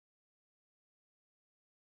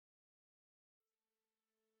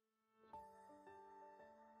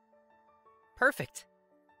Perfect.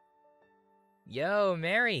 Yo,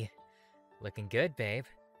 Mary. Looking good, babe.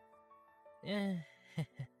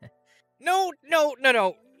 No,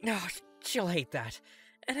 she'll hate that.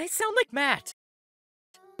 And I sound like Matt.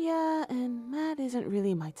 Yeah, and Matt isn't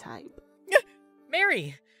really my type.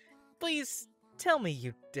 Mary, please tell me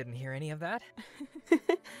you didn't hear any of that.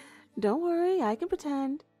 Don't worry, I can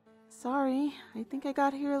pretend. Sorry, I think I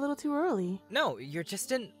got here a little too early. No, you're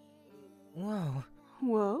just in... Whoa.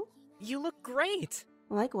 Whoa? You look great.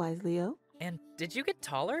 Likewise, Leo. And did you get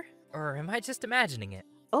taller? Or am I just imagining it?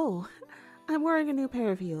 Oh, I'm wearing a new pair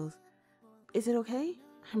of heels. Is it okay?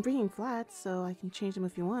 I'm bringing flats, so I can change them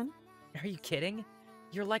if you want. Are you kidding?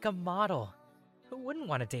 You're like a model. Who wouldn't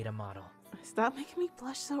want to date a model? Stop making me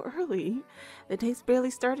blush so early. The date's barely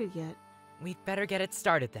started yet. We'd better get it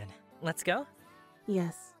started then. Let's go?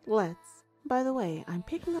 Yes, let's. By the way, I'm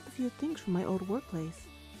picking up a few things from my old workplace.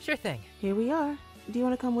 Sure thing. Here we are. Do you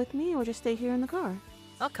want to come with me or just stay here in the car?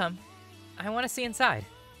 I'll come. I want to see inside.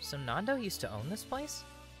 So Nando used to own this place?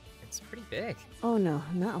 It's pretty big. Oh no,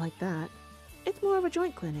 not like that. It's more of a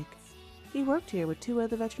joint clinic. He worked here with 2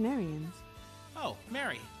 other veterinarians. Oh,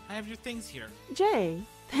 Mary, I have your things here. Jay,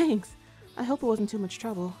 thanks. I hope it wasn't too much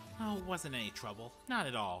trouble. Oh, it wasn't any trouble. Not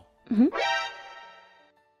at all.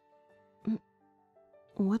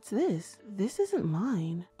 What's this? This isn't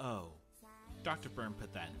mine. Oh, Dr. Byrne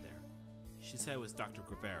put that in there. She said it was Dr.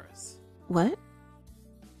 Guevara's. What?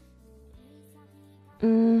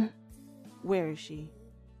 Where is she?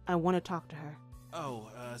 I want to talk to her. Oh,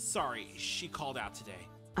 sorry. She called out today.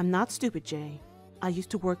 I'm not stupid, Jay. I used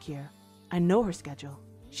to work here. I know her schedule.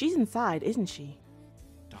 She's inside, isn't she?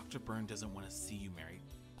 Dr. Byrne doesn't want to see you, Mary.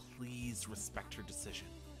 Please respect her decision.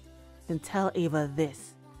 Then tell Ava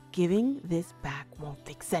this. Giving this back won't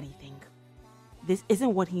fix anything. This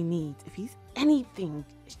isn't what he needs. If he's anything,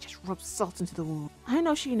 it's just rub salt into the wound. I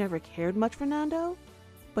know she never cared much for Nando,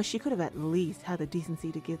 but she could have at least had the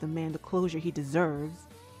decency to give the man the closure he deserves.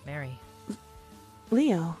 Mary.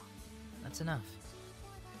 Leo. That's enough.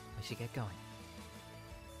 We should get going.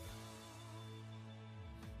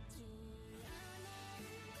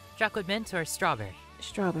 Chocolate mint or strawberry?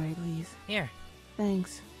 Strawberry, please. Here.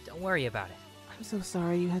 Thanks. Don't worry about it. I'm so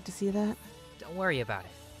sorry you had to see that. Don't worry about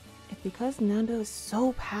it. It's because Nando is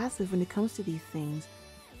so passive when it comes to these things.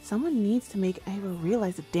 Someone needs to make Ava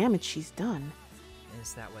realize the damage she's done.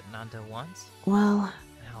 Is that what Nando wants? Well...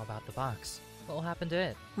 How about the box? What'll happen to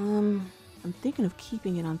it? I'm thinking of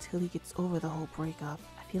keeping it until he gets over the whole breakup.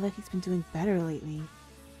 I feel like he's been doing better lately.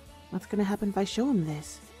 What's gonna happen if I show him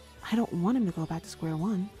this? I don't want him to go back to square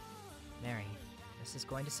one. Mary, this is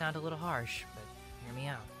going to sound a little harsh, but hear me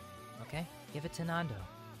out, okay? Give it to Nando.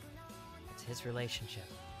 It's his relationship,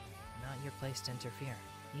 not your place to interfere.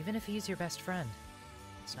 Even if he's your best friend,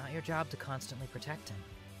 it's not your job to constantly protect him.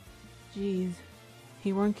 Jeez,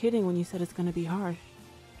 you weren't kidding when you said it's gonna be harsh.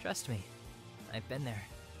 Trust me, I've been there.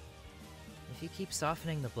 If you keep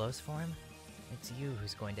softening the blows for him, it's you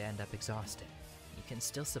who's going to end up exhausted. You can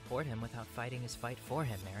still support him without fighting his fight for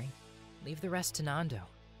him, Mary. Leave the rest to Nando.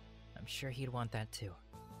 I'm sure he'd want that too.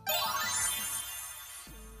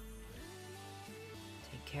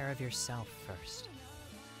 Take care of yourself first,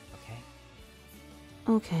 okay?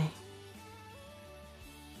 Okay.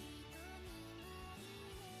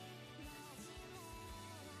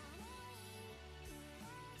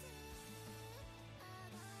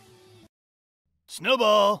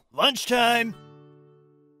 Snowball, lunchtime!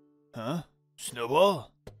 Huh?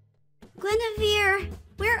 Snowball? Guinevere,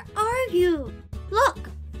 where are you? Look,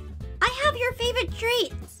 I have your favorite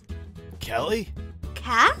treats. Callie?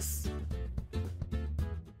 Cass?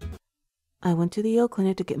 I went to the Yale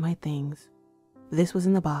clinic to get my things. This was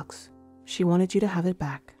in the box. She wanted you to have it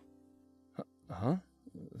back. Huh?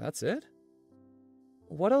 That's it?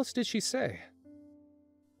 What else did she say?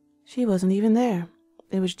 She wasn't even there.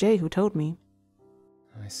 It was Jay who told me.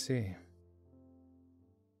 I see.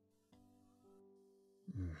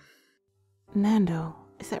 Nando,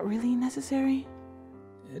 is that really necessary?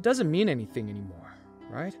 It doesn't mean anything anymore,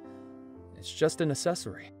 right? It's just an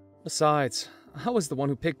accessory. Besides, I was the one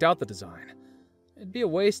who picked out the design. It'd be a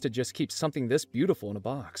waste to just keep something this beautiful in a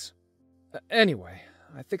box. Anyway,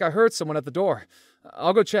 I think I heard someone at the door.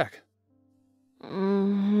 I'll go check.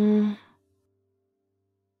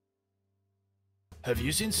 Have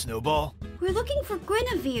you seen Snowball? We're looking for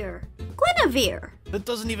Guinevere. Guinevere! That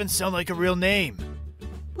doesn't even sound like a real name.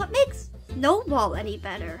 What makes Snowball any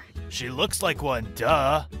better? She looks like one,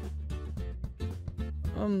 duh.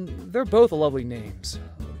 They're both lovely names.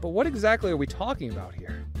 But what exactly are we talking about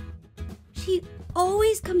here? She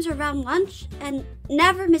always comes around lunch and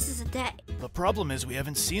never misses a day. The problem is we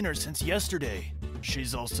haven't seen her since yesterday.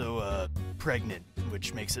 She's also, pregnant,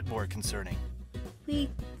 which makes it more concerning. We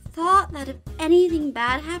thought that if anything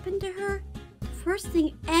bad happened to her, the first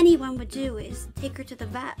thing anyone would do is take her to the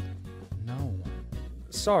vet. No.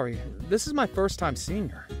 Sorry, this is my first time seeing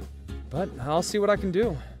her. But I'll see what I can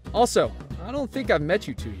do. Also, I don't think I've met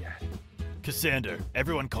you two yet. Cassander,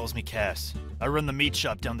 everyone calls me Cass. I run the meat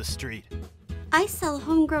shop down the street. I sell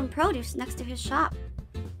homegrown produce next to his shop.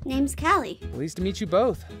 Name's Callie. Pleased to meet you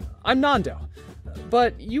both. I'm Nando.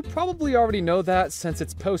 But you probably already know that since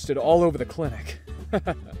it's posted all over the clinic.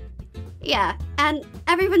 Yeah, and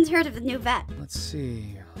everyone's heard of the new vet. Let's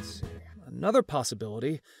see. Another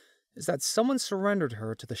possibility is that someone surrendered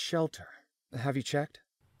her to the shelter. Have you checked?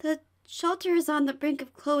 The shelter is on the brink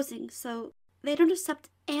of closing, so they don't accept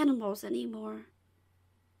animals anymore.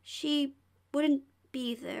 She wouldn't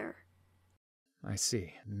be there. I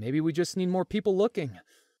see. Maybe we just need more people looking.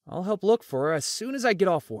 I'll help look for her as soon as I get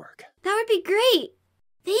off work. That would be great.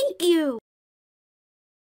 Thank you.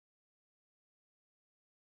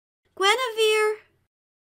 Guinevere.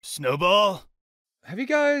 Snowball? Have you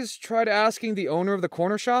guys tried asking the owner of the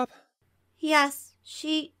corner shop? Yes,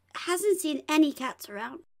 she hasn't seen any cats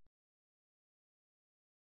around.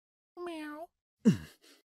 Meow.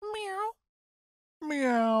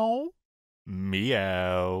 Meow.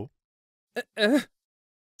 Meow.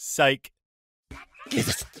 Psych.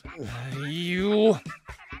 You.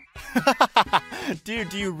 Dude,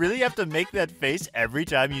 do you really have to make that face every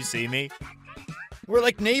time you see me? We're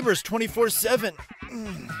like neighbors 24/7.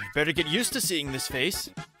 Better get used to seeing this face.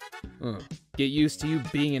 Get used to you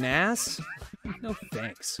being an ass? No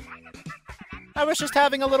thanks. I was just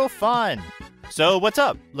having a little fun. So, what's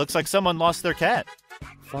up? Looks like someone lost their cat.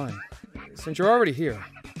 Fine. Since you're already here,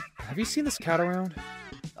 have you seen this cat around?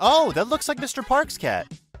 Oh, that looks like Mr. Park's cat.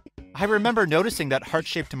 I remember noticing that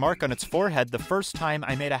heart-shaped mark on its forehead the first time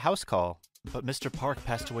I made a house call. But Mr. Park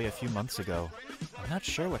passed away a few months ago. I'm not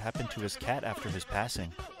sure what happened to his cat after his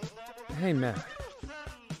passing. Hey, Matt.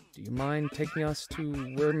 Do you mind taking us to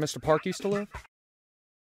where Mr. Park used to live?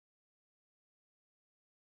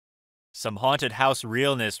 Some haunted house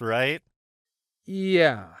realness, right?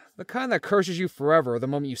 Yeah, the kind that curses you forever the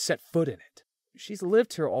moment you set foot in it. She's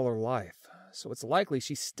lived here all her life, so it's likely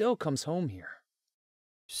she still comes home here.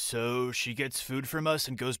 So she gets food from us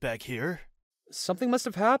and goes back here? Something must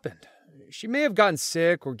have happened. She may have gotten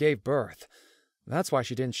sick or gave birth. That's why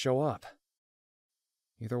she didn't show up.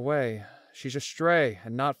 Either way, she's a stray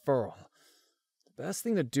and not feral. The best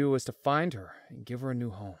thing to do is to find her and give her a new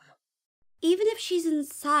home. Even if she's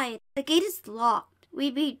inside, the gate is locked.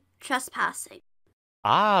 We'd be trespassing.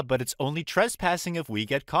 Ah, but it's only trespassing if we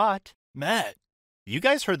get caught. Matt! You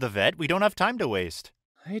guys heard the vet. We don't have time to waste.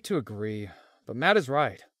 I hate to agree, but Matt is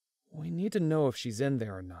right. We need to know if she's in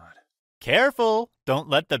there or not. Careful! Don't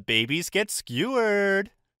let the babies get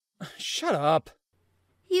skewered. Shut up.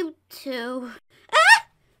 You too. Ah!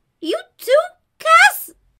 You too,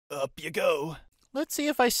 Cass? Up you go. Let's see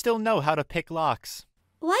if I still know how to pick locks.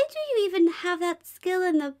 Why do you even have that skill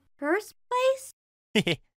in the first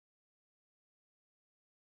place?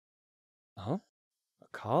 Huh? A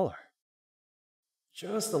collar.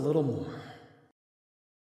 Just a little more.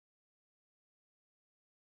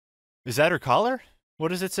 Is that her collar? What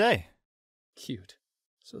does it say? Cute.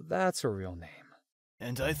 So that's her real name.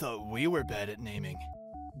 And I thought we were bad at naming.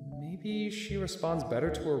 Maybe she responds better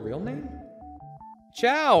to her real name?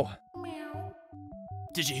 Ciao!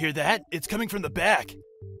 Did you hear that? It's coming from the back.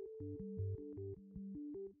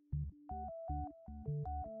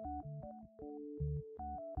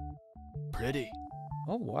 Pretty.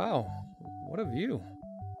 Oh wow, what a view.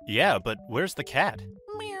 Yeah, but where's the cat?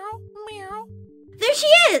 There she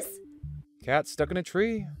is! Cat stuck in a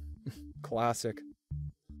tree. Classic.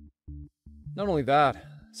 Not only that,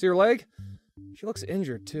 see her leg? She looks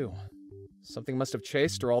injured too. Something must have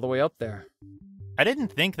chased her all the way up there. I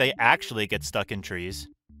didn't think they actually get stuck in trees.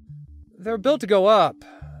 They're built to go up,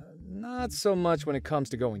 not so much when it comes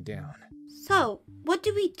to going down. So, what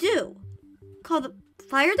do we do? Call the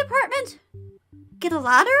fire department? Get a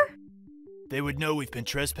ladder? They would know we've been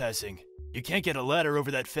trespassing. You can't get a ladder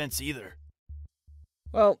over that fence either.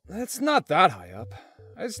 Well, it's not that high up.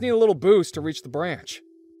 I just need a little boost to reach the branch.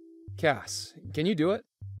 Cass, can you do it?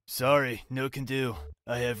 Sorry, no can do.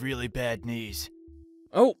 I have really bad knees.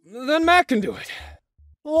 Oh, then Matt can do it.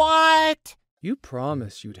 What? You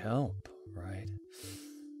promised you'd help, right?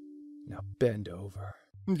 Now bend over.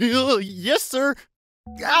 Yes, sir.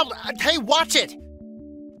 Ow, hey, watch it.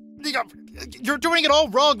 You're doing it all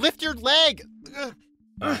wrong. Lift your leg.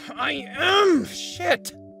 I am!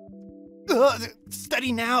 Shit!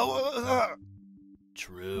 Steady now.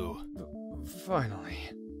 True. Finally.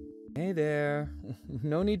 Hey there.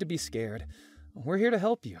 No need to be scared. We're here to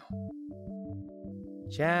help you.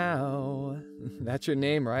 Ciao. That's your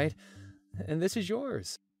name, right? And this is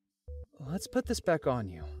yours. Let's put this back on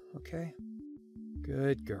you, okay?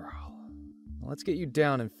 Good girl. Let's get you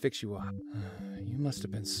down and fix you up. You must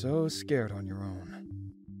have been so scared on your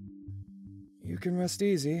own. You can rest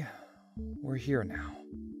easy. We're here now.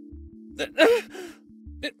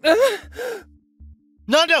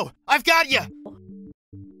 Nando, I've got you!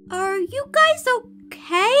 Are you guys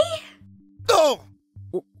okay? Oh!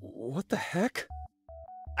 What the heck?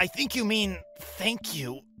 I think you mean thank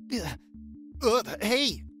you.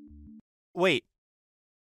 Hey! Wait,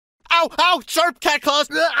 Ow! Ow! Sharp cat claws!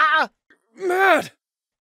 Ah! Mat!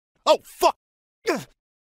 Oh, fuck!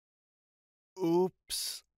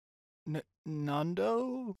 oops.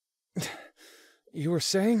 Nando? You were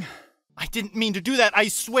saying? I didn't mean to do that, I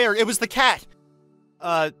swear, it was the cat!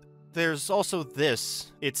 There's also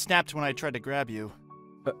this. It snapped when I tried to grab you.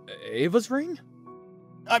 Ava's ring?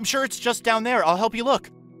 I'm sure it's just down there. I'll help you look.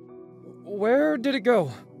 Where did it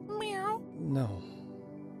go? Meow. No.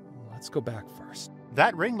 Let's go back first.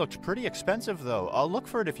 That ring looked pretty expensive, though. I'll look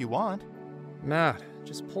for it if you want. Mat,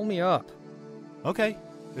 just pull me up. Okay,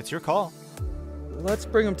 it's your call. Let's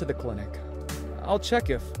bring him to the clinic. I'll check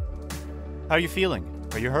if... How are you feeling?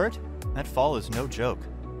 Are you hurt? That fall is no joke.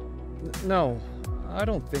 No, I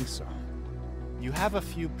don't think so. You have a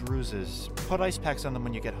few bruises. Put ice packs on them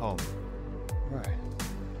when you get home. Right.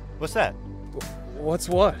 What's that? What's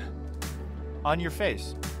what? On your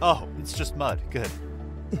face. Oh, it's just mud. Good.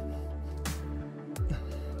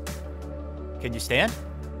 Can you stand?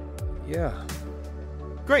 Yeah.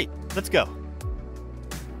 Great, let's go.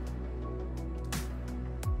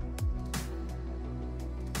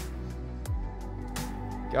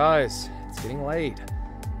 Guys, it's getting late.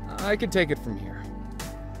 I can take it from here.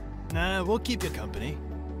 Nah, we'll keep you company.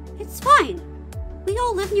 It's fine. We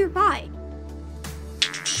all live nearby.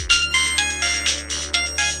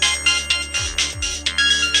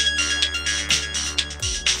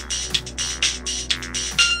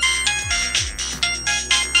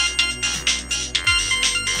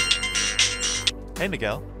 Hey,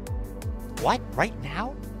 Miguel. What? Right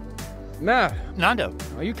now? Mat, Nando.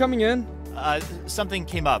 are you coming in? Something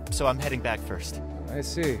came up, so I'm heading back first. I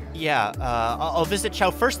see. Yeah, I'll visit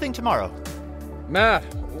Chow first thing tomorrow. Mat,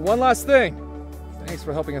 one last thing. Thanks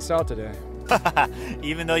for helping us out today.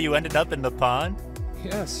 Even though you ended up in the pond?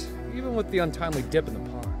 Yes, even with the untimely dip in the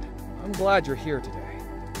pond. I'm glad you're here today.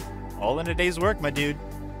 All in a day's work, my dude.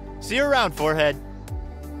 See you around, forehead.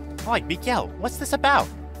 Oi, Miguel, what's this about?